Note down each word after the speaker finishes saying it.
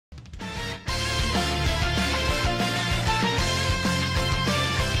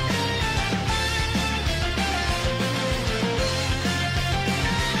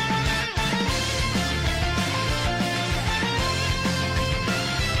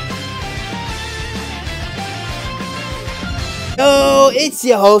Yo, it's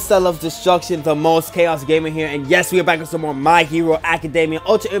your host, I Love Destruction, the most chaos gamer here, and yes, we are back with some more My Hero Academia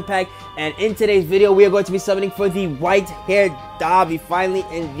Ultra Impact, and in today's video, we are going to be summoning for the white-haired Dabi, finally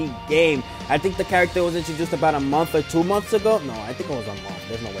in the game. I think the character was introduced about a month or 2 months ago. No, I think it was a month.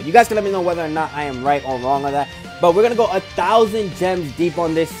 There's no way. You guys can let me know whether or not I am right or wrong on that, but we're gonna go 1,000 gems deep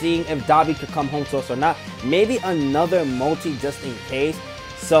on this, seeing if Dabi could come home to us or not. Maybe another multi just in case.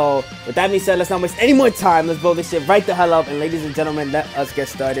 So, with that being said, let's not waste any more time. Let's blow this shit right the hell up. And ladies and gentlemen, let us get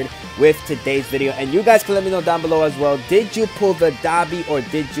started with today's video. And you guys can let me know down below as well. Did you pull the Dabi or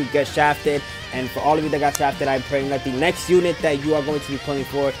did you get shafted? And for all of you that got shafted, I'm praying that the next unit that you are going to be pulling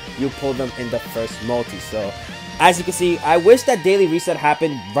for, you pull them in the first multi. So, as you can see, I wish that daily reset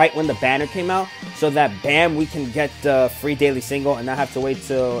happened right when the banner came out, so that bam, we can get the free daily single and not have to wait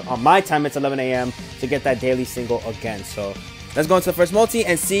till, on my time, it's 11 AM to get that daily single again. So, let's go into the first multi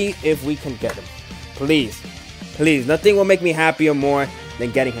and see if we can get him. Please. Please. Nothing will make me happier more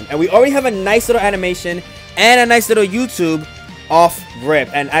than getting him. And we already have a nice little animation and a nice little YouTube off rip.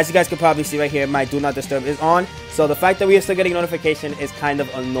 And as you guys can probably see right here, my Do Not Disturb is on. So the fact that we are still getting notification is kind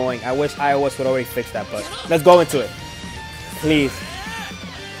of annoying. I wish iOS would already fix that, but let's go into it. Please.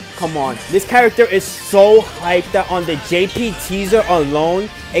 Come on. This character is so hyped that on the JP teaser alone,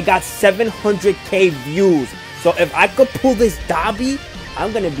 it got 700k views. So if I could pull this Dabi,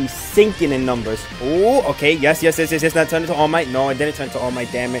 I'm going to be sinking in numbers. Oh, okay. Yes. That turned into All Might. No, it didn't turn into All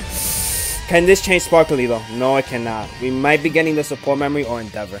Might. Damn it. Can this change Sparkly, though? No, it cannot. We might be getting the Support Memory or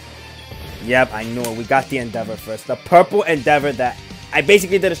Endeavor. Yep, I knew it. We got the Endeavor first. The purple Endeavor that I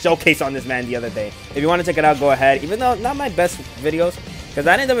basically did a showcase on this man the other day. If you want to check it out, go ahead. Even though not my best videos, because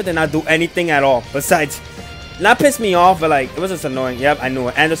that Endeavor did not do anything at all besides... not piss me off, but like, it was just annoying. Yep, I knew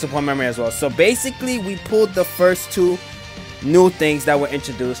it. And the Support Memory as well. So basically, we pulled the first two new things that were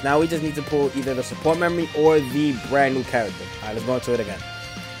introduced. Now we just need to pull either the Support Memory or the brand new character. Alright, let's go into it again.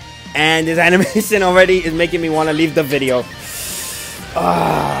 And this animation already is making me want to leave the video.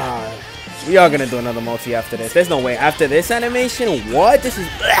 We are going to do another multi after this. There's no way. After this animation, what? This is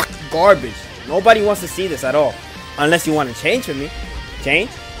garbage. Nobody wants to see this at all. Unless you want to change for me. Change?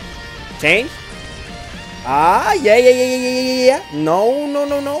 Change? Ah, yeah. No.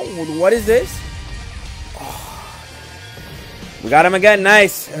 What is this? Oh. We got him again.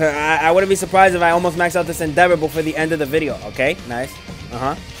 Nice. I wouldn't be surprised if I almost maxed out this Endeavor before the end of the video. Okay, nice.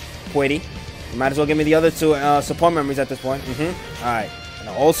 Pretty. You might as well give me the other two Support Memories at this point. Alright. An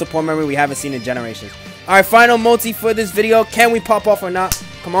old Support Memory we haven't seen in generations. Alright, final multi for this video. Can we pop off or not?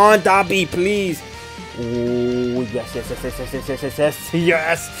 Come on, Dabi, please. Ooh, yes.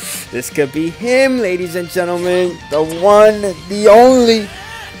 This could be him, ladies and gentlemen. The one, the only.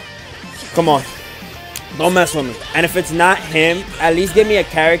 Come on. Don't mess with me. And if it's not him, at least give me a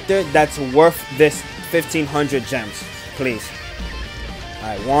character that's worth this 1,500 gems. Please.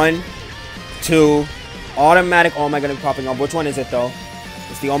 Alright, 1, 2. Automatic All Might gonna be popping up. Which one is it, though?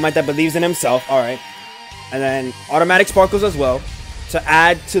 It's the All Might that believes in himself. Alright. And then automatic Sparkles as well, to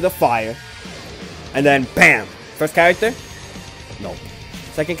add to the fire. And then, bam! First character? Nope.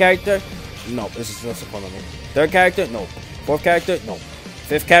 Second character? Nope. This is still Support Memory. Third character? Nope. Fourth character? Nope.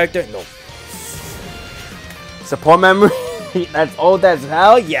 Fifth character? Nope. Support Memory? That's old as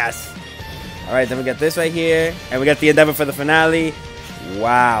hell? Yes! Alright, then we got this right here. And we got the Endeavor for the finale.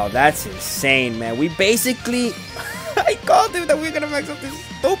 Wow, that's insane, man. We basically... I called him that we were gonna max up this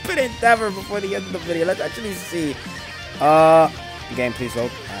stupid Endeavor before the end of the video. Let's actually see. Game, please load.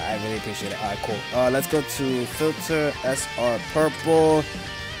 I really appreciate it. Alright, cool. Let's go to filter SR purple.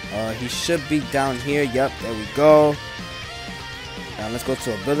 He should be down here. Yep, there we go. Now let's go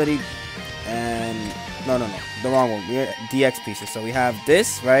to ability. And no, the wrong one. We're DX pieces. So we have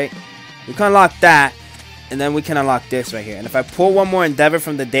this, right? We can unlock that, and then we can unlock this right here. And if I pull one more Endeavor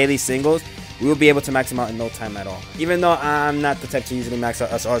from the daily singles, we will be able to max them out in no time at all. Even though I'm not the type to usually max out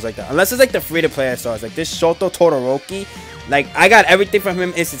SRs like that. Unless it's like the free-to-play SRs. Like this Shoto Todoroki. Like, I got everything from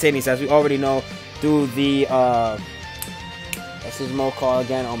him instantaneous, as we already know, through the, what's his mode called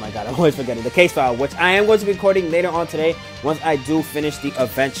again? Oh my god, I'm always forgetting. The case file, which I am going to be recording later on today, once I do finish the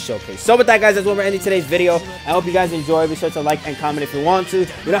event showcase. So with that, guys, that's when we're ending today's video. I hope you guys enjoy. Be sure to like and comment if you want to.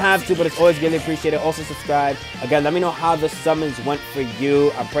 You don't have to, but it's always really appreciated. Also, subscribe. Again, let me know how the summons went for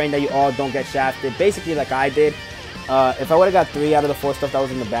you. I'm praying that you all don't get shafted, basically like I did. If I would have got 3 out of the 4 stuff that was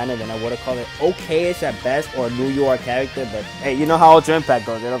in the banner, then I would have called it okay-ish at best, or New York character. But hey, you know how Ultra Impact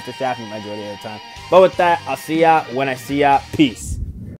goes. They don't have to shaft me majority of the time. But with that, I'll see ya when I see ya. Peace.